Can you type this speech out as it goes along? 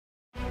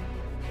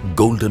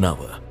Golden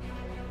hour.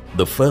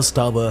 The first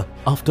hour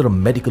after a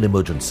medical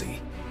emergency,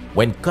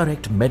 when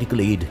correct medical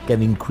aid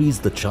can increase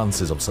the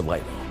chances of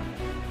survival.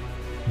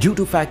 Due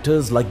to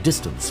factors like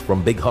distance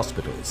from big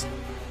hospitals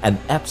and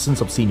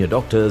absence of senior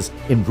doctors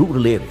in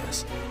rural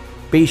areas,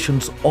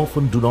 patients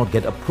often do not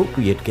get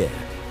appropriate care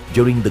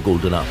during the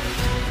golden hour.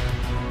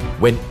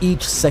 When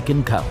each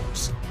second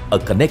counts, a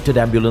connected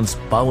ambulance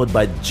powered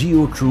by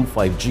True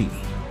 5G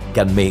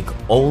can make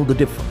all the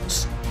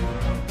difference.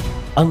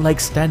 Unlike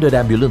standard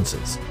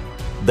ambulances,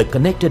 the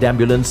connected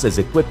ambulance is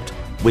equipped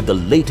with the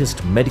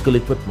latest medical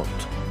equipment,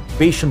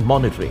 patient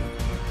monitoring,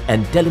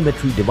 and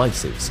telemetry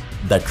devices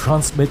that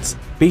transmits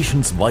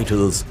patient's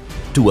vitals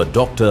to a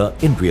doctor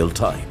in real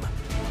time.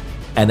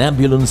 An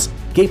ambulance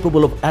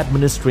capable of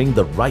administering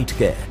the right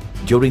care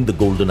during the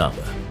golden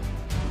hour.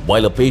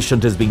 While a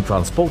patient is being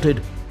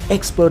transported,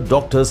 expert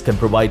doctors can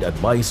provide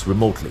advice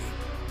remotely,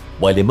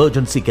 while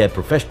emergency care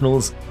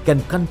professionals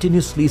can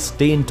continuously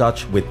stay in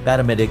touch with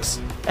paramedics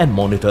and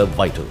monitor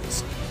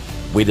vitals.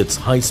 With its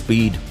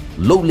high-speed,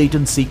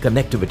 low-latency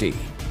connectivity,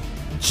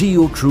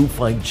 True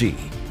 5G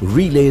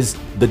relays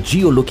the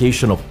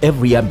geolocation of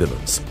every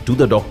ambulance to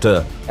the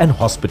doctor and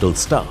hospital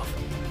staff,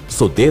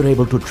 so they're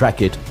able to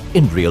track it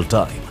in real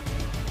time.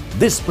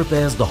 This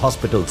prepares the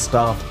hospital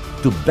staff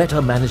to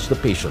better manage the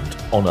patient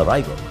on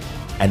arrival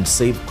and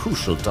save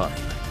crucial time.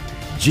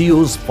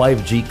 Jio's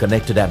 5G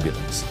connected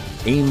ambulance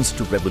aims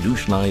to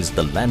revolutionize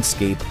the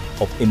landscape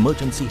of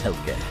emergency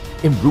healthcare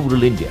in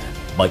rural India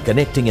by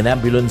connecting an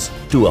ambulance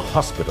to a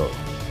hospital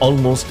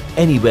almost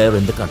anywhere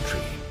in the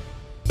country.